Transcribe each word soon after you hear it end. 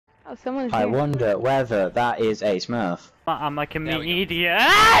Oh, someone's I here. wonder whether that is a Smurf. I'm like a meat idiot.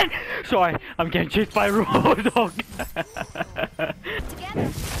 Sorry, I'm getting chased by a Roadhog. Together, we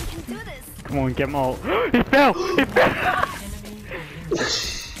can do this. Come on, get him all. He fell! He fell!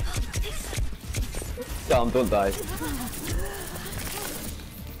 Damn, don't die.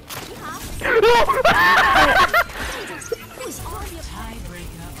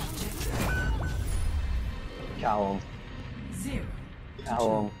 Callum.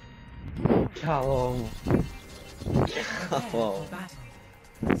 Callum. Callum. Callum.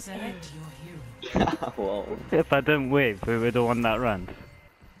 Select your hero. Callum. If I didn't wave, we would have won that round.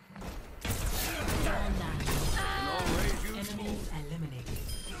 Enemy eliminated.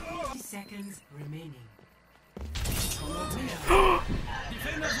 50 seconds remaining.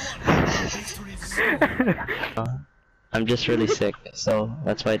 I'm just really sick, so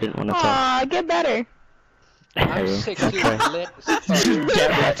that's why I didn't want to talk. Aw, get better. I'm sick too. Okay. Get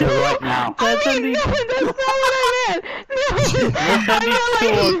better right now. That's only No, that's not what I meant. No,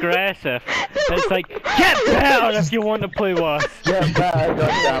 so aggressive. It's like, get better if you want to play with us. Get better,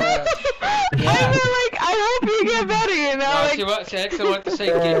 goddammit. I mean, like, I hope you get better, you know? No, Like, she actually wanted to say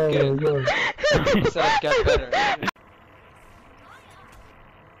get good. She said get better.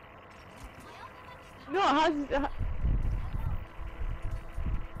 no, how's...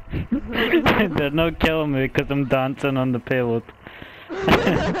 They're not killing me because I'm dancing on the payload.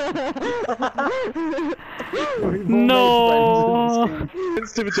 No!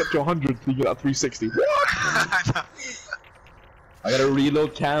 Sensitivity up to 100, you get that 360. What? I gotta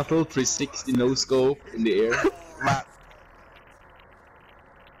reload, cancel, 360 no scope in the air.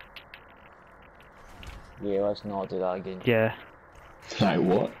 Yeah, let's not do that again. Yeah. Like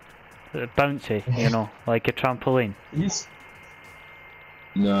what? Bouncy, you know, like a trampoline. He's...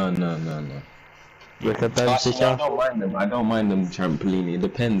 No. With a bouncy I jump. don't mind them. I don't mind them trampolini. It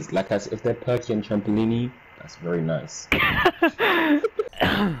depends. Like if they're perky and trampolini, that's very nice.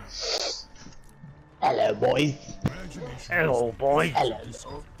 Hello, boys. Hello, boy. Hello.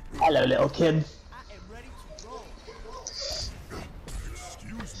 Hello, little kid.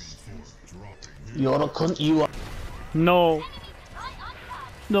 You're a cunt, you are. No.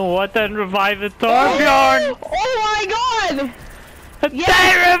 No, I didn't revive the Torbjorn! Oh my god! I didn't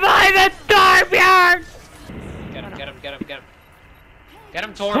revive the Torbjorn! Get him. Get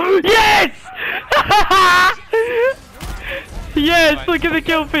him, Tor! Yes! Yes, look at the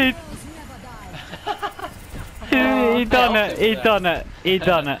kill feed! He done it.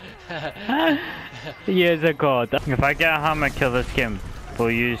 He is a god. If I get a hammer kill this game,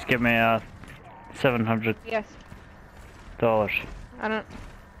 will you just give me a $700? Yes, Dollars. I don't...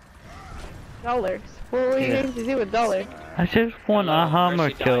 Dollars? What were you going to do with dollars? I just want a hammer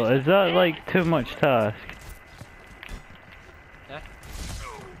Mercy kill. died. Is that like too much to ask? Huh?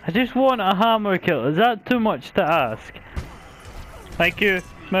 I just want a hammer kill. Is that too much to ask? Thank you,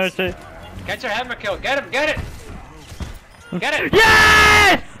 Mercy. Get your hammer kill. Get him. Get it. Get it.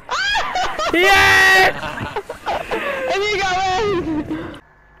 Yes! Yes! And you got it!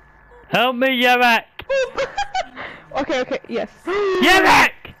 Help me, Yamak! Okay, yes.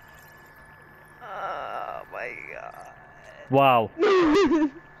 Yamak! Oh my god. Wow.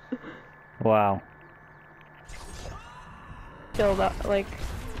 Wow. Kill that, like...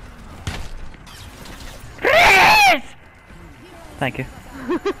 Yes! Thank you.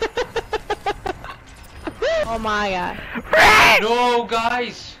 Oh my god. No,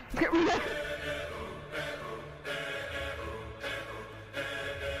 guys.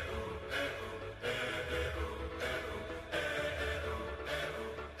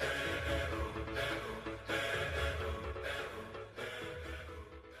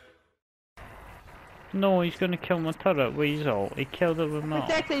 No, he's gonna kill my turret, Weasel. He killed it with my...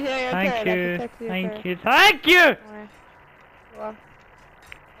 Protect your turret, Thank you, protect your thank turret. you, thank you! Well,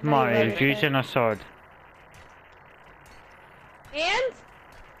 Mario's using a sword. And?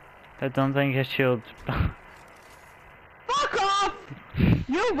 I don't think his shield... Fuck off!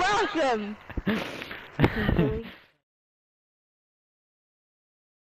 You're welcome!